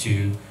option is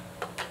to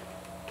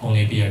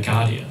only be a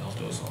guardian of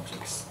those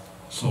objects.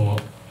 So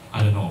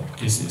I don't know.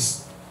 This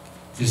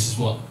is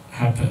what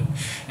happened.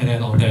 And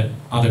then on that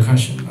other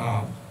question,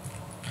 I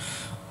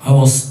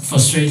was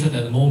frustrated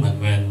at the moment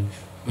when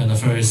a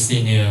very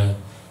senior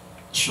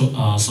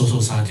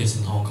social scientist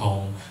in Hong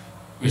Kong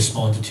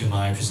responded to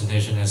my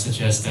presentation and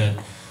suggested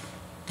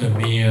the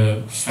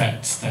mere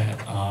fact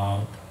that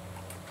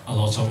a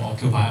lot of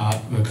Occupy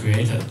art were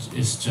created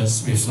is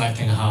just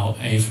reflecting how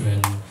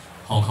affluent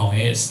Hong Kong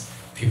is.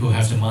 People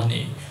have the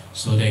money,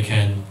 so they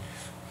can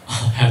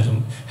have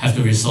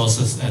the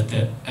resources at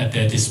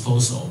their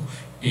disposal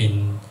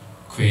in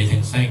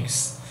creating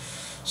things.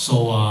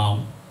 So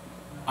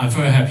I'm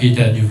very happy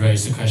that you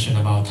raised the question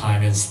about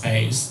time and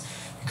space,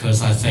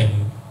 because I think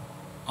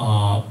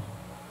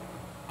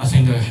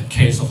the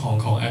case of Hong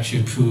Kong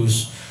actually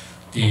proves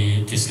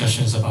the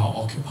discussions about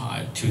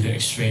Occupy to the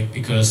extreme,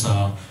 because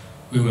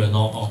we were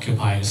not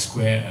occupying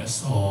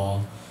squares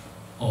or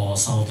or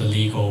some of the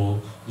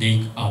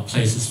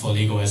places for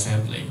legal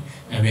assembly,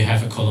 and we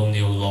have a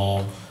colonial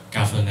law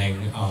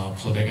governing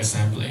public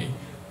assembly.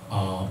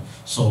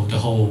 So the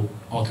whole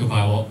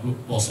Occupy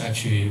was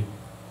actually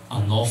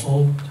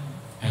unlawful,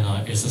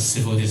 and it's a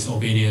civil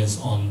disobedience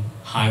on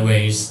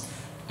highways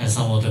and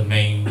some of the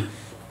main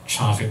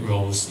traffic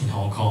roads in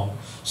Hong Kong.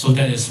 So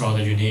that is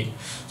rather unique.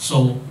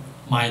 So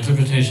my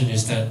interpretation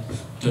is that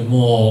the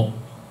more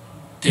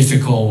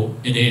difficult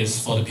it is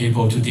for the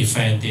people to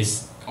defend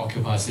this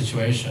Occupy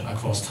situation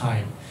across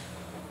time,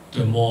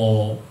 the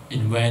more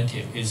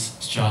inventive its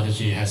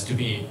strategy has to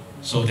be.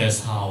 So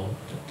that's how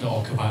the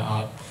Occupy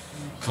art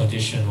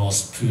condition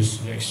was pushed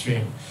to the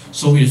extreme.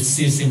 So we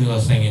see a similar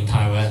thing in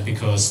Taiwan,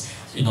 because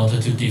in order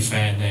to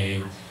defend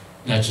a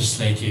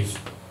legislative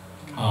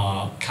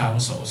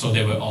council, so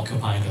they were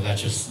occupying the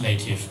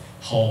legislative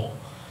hall,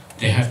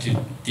 they have to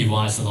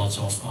devise a lot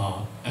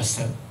of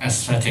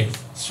aesthetic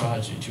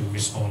strategy to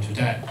respond to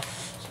that.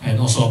 And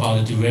also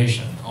about the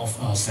duration of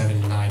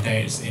 79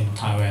 days in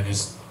Taiwan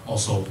is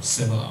also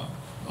similar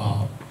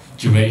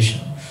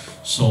duration.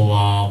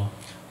 So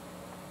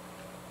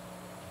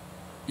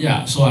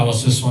yeah, so I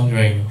was just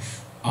wondering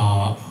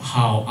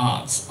how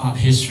art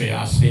history,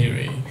 art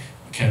theory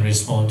can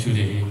respond to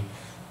the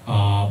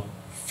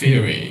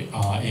theory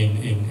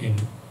in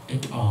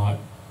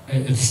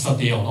the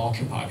study on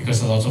Occupy,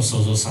 because a lot of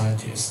social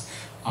scientists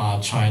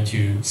are trying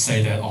to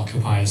say that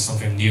Occupy is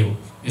something new,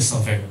 it's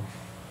something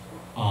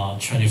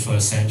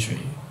 21st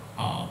century.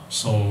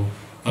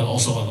 But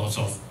also a lot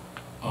of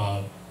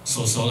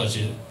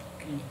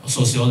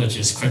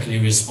sociologists quickly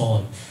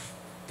respond,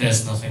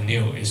 there's nothing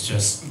new, it's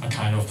just a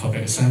kind of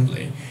public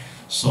assembly.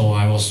 So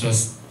I was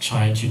just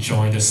trying to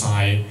join the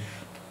side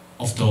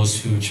of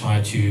those who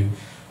try to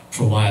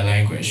provide a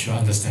language to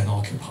understand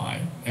Occupy.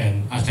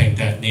 And I think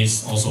that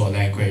needs also a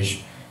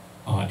language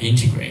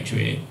integrate to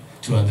it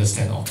to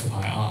understand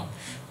Occupy art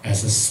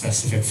as a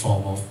specific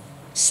form of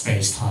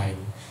space-time,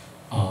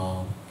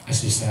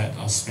 as you said,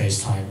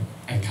 space-time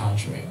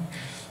encountering.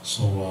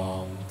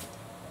 So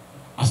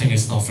I think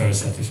it's not very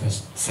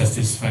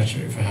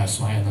satisfactory, perhaps,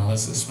 my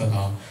analysis, but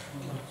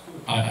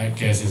I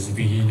guess it's the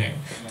beginning.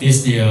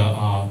 This year,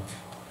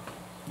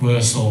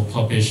 Verso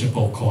published a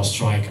book called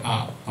Strike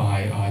Art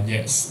by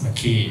Yes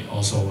McKee,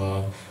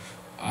 also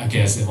I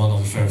guess in one of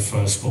the very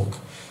first book,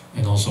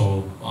 and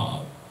also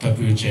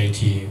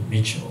W.J.T.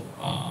 Mitchell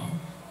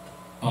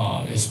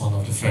is one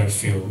of the very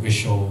few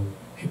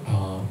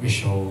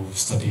visual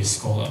studies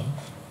scholar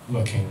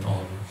working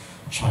on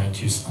trying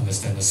to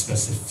understand the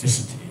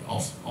specificity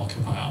of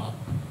Occupy art.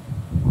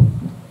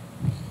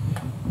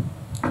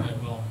 Right,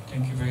 well,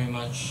 thank you very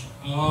much.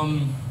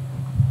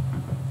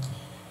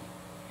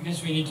 I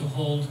guess we need to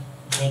hold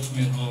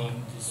judgment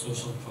on the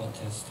social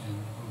protest and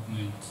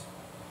movement,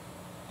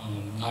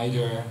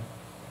 neither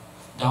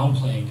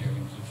downplaying their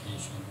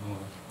implication nor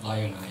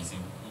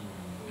lionizing.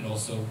 And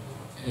also,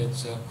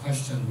 it's a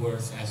question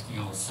worth asking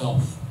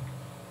ourselves.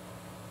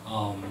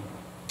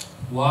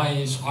 Why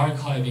is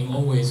archiving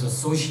always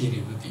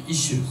associated with the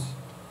issues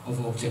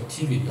of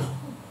objectivity,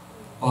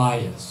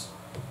 bias,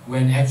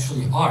 when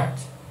actually art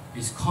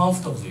is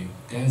comfortably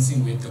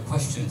dancing with the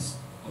questions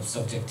of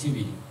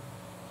subjectivity,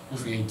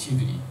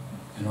 creativity,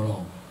 and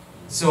all?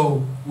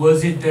 So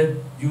was it that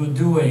you were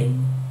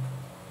doing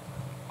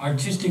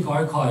artistic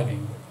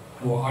archiving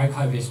or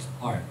archivist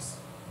arts?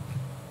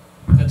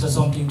 That's just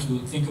something to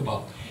think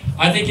about.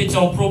 I think it's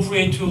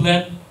appropriate to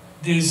let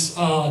this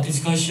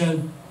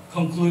discussion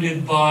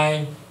concluded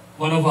by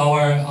one of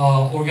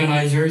our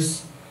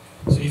organizers.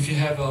 So if you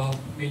have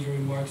major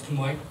remarks to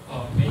make.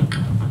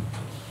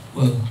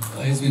 Well,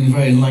 it's been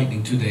very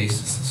enlightening 2 days.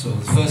 So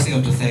the first thing I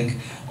have to thank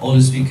all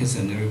the speakers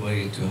and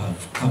everybody to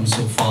have come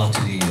so far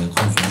to the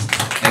conference.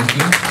 Thank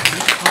you.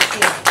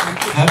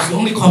 Perhaps the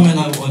only comment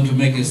I want to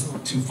make is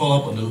to follow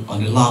up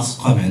on the last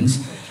comments.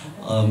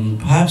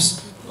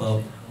 Perhaps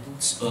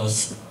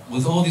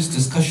with all these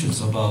discussions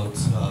about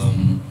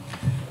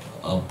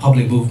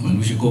public movement,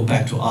 we should go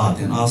back to art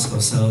and ask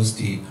ourselves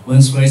the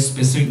one very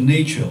specific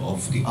nature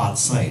of the art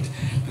site.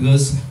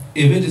 Because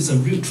if it is a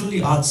real,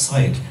 truly art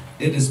site,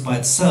 it is by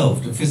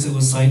itself, the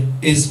physical site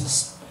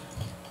is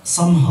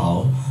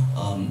somehow,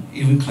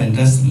 even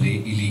clandestinely,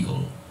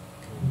 illegal.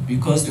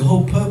 Because the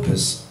whole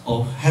purpose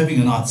of having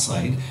an art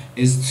site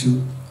is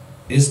to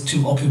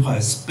occupy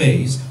a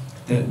space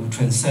that will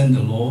transcend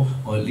the law,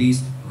 or at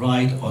least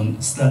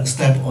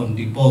step on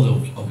the border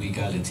of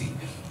legality.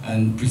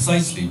 And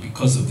precisely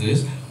because of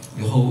this,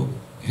 the whole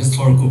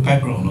historical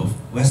background of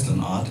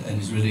Western art and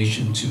its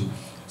relation to,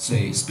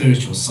 say,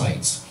 spiritual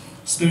sites.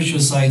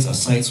 Spiritual sites are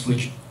sites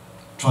which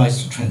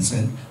tries to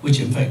transcend, which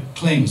in fact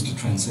claims to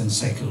transcend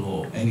secular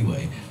law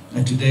anyway.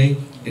 And today,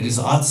 it is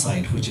art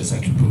site which has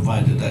actually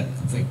provided that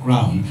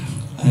ground.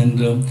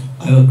 And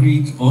I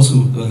agreed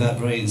also with that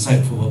very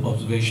insightful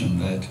observation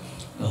that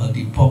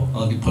the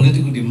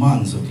political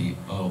demands of the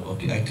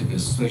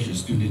activists, especially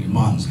student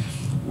demands,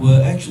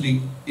 were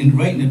actually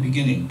right in the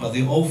beginning, but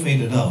they all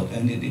faded out.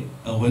 And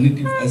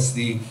as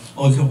the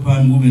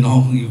Occupy movement in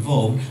Hong Kong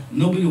evolved,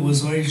 nobody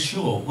was very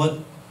sure what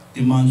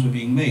demands were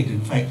being made.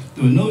 In fact,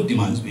 there were no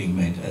demands being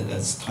made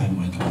as time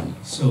went on.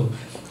 So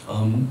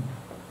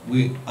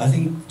I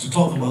think to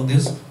talk about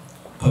this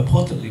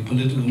purportedly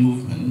political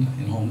movement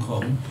in Hong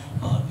Kong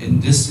in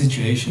this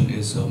situation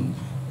is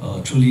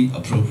truly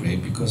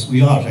appropriate, because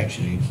we are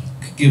actually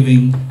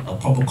giving a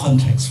proper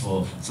context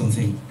for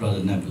something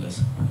rather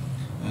nebulous.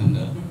 And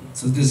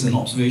so this is an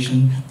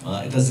observation.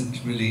 It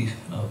doesn't really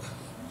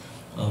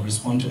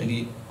respond to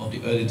any of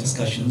the earlier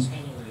discussions.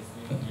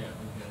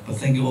 But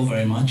thank you all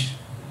very much,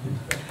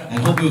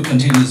 and hope we will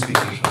continue to speak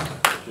to each other.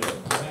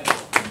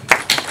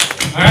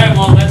 All right,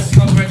 well, let's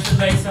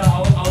congratulate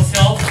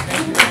ourselves.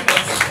 Thank you very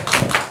much.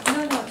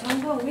 No,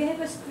 Jumbo, we have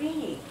a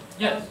screening.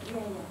 Yes,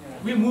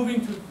 we're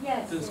moving to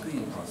Yes. the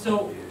screen.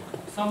 So,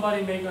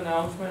 somebody make an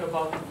announcement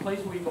about the place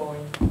we're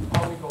going,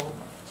 how we go.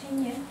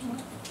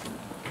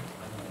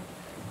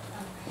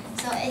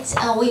 So it's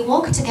we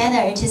walk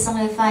together. It is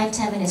only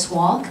 5-10 minutes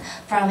walk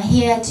from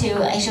here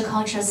to Asia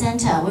Cultural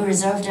Center. We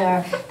reserved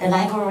the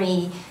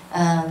library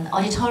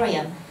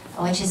auditorium,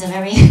 which is a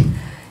very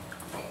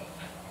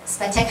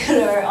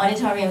spectacular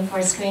auditorium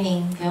for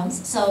screening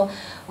films. So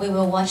we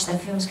will watch the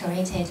films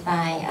curated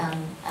by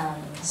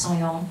Song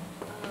Yong.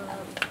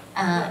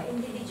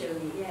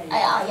 Individually,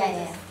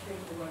 Yeah.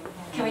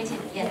 Curated,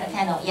 yeah, the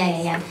panel,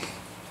 yeah.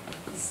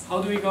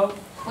 How do we go?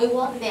 We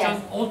walk there.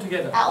 Just all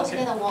together. All Okay.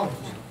 together walk.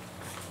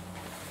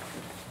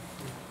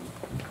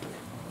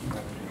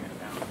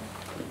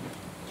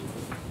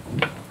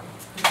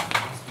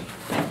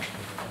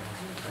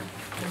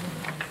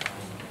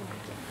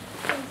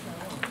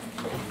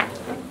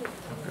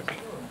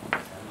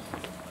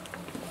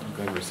 I'm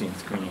glad we're seeing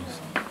screenings.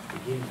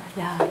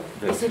 Yeah.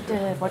 Is it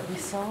what we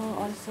saw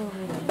also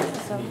with the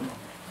song?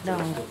 No.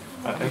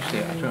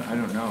 Actually, I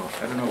don't know.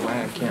 I don't know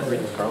why I can't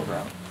read the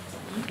program.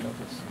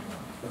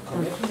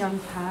 Young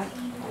Park.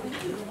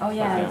 Oh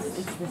yeah, it's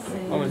the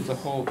same. Oh, it's the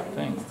whole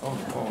thing. Oh.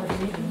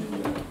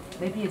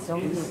 Maybe it's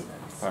only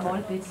small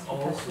bits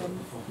because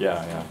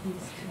Yeah. yeah.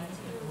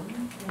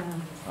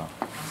 Oh.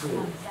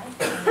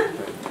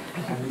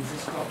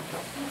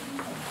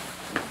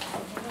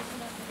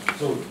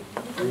 So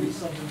there is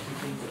something to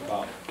think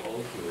about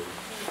also,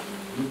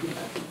 looking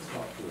at it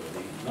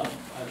structurally,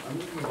 I'm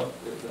looking about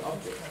the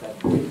objects that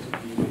going to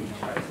be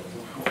realized as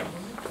a form.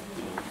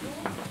 You know, if you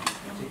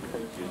take a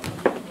picture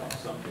of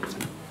something,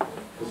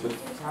 because the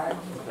time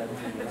that you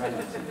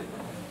realize it,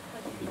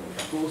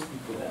 those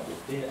people that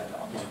were there at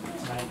that point in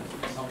time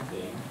did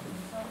something,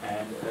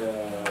 and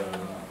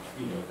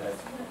that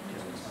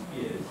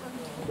disappears.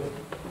 But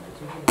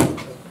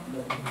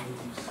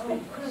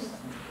space.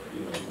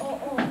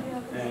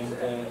 And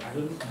I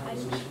don't have a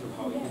solution of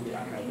how in the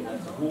archive, but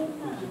that's a whole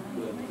project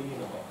we have been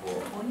thinking about for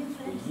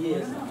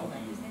years now. How do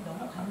you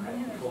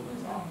archive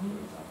performance art, for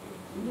example?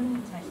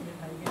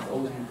 It's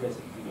always been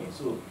present,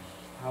 So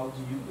how do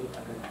you look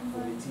at the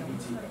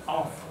creativity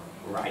of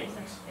right,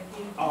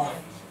 of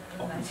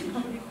occupation,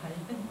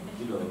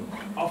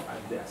 of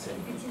the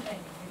assembly?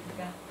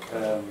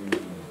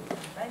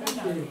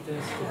 Actually,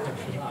 there's a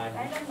question I've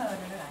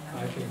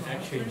been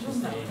actually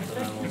interested in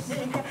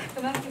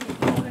when I was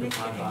talking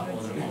about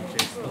all the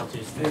objects,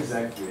 logistics,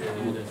 exactly. and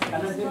all the And I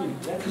things.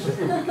 think that is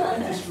true. That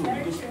is true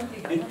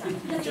because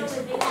it just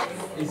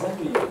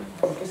exactly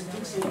because it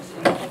takes a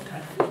lot of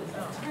time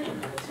and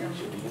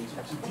attention to deal with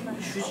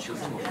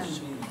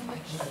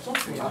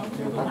something out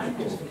there that might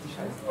be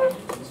fetishized.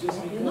 It's just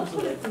You're not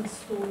collecting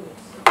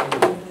stories.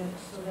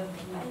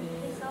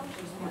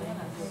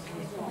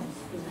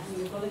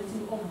 You're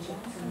collecting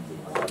objects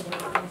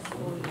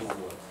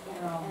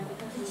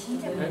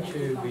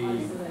Actually,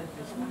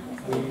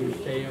 we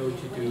fail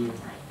to do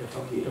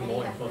the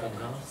more important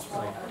tasks,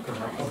 like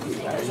connecting.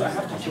 So I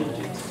have to change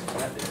it.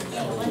 In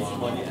a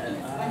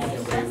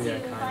way, we are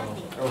kind of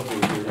Okay,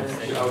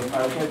 I'll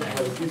try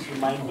to please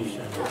remind me.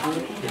 in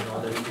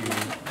order to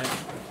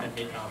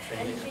admit our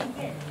failure.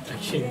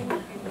 Actually,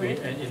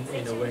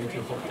 in a way to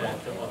hope that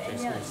the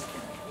objects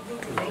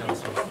will tell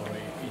some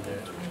story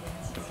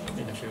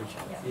in the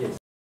future. Yes.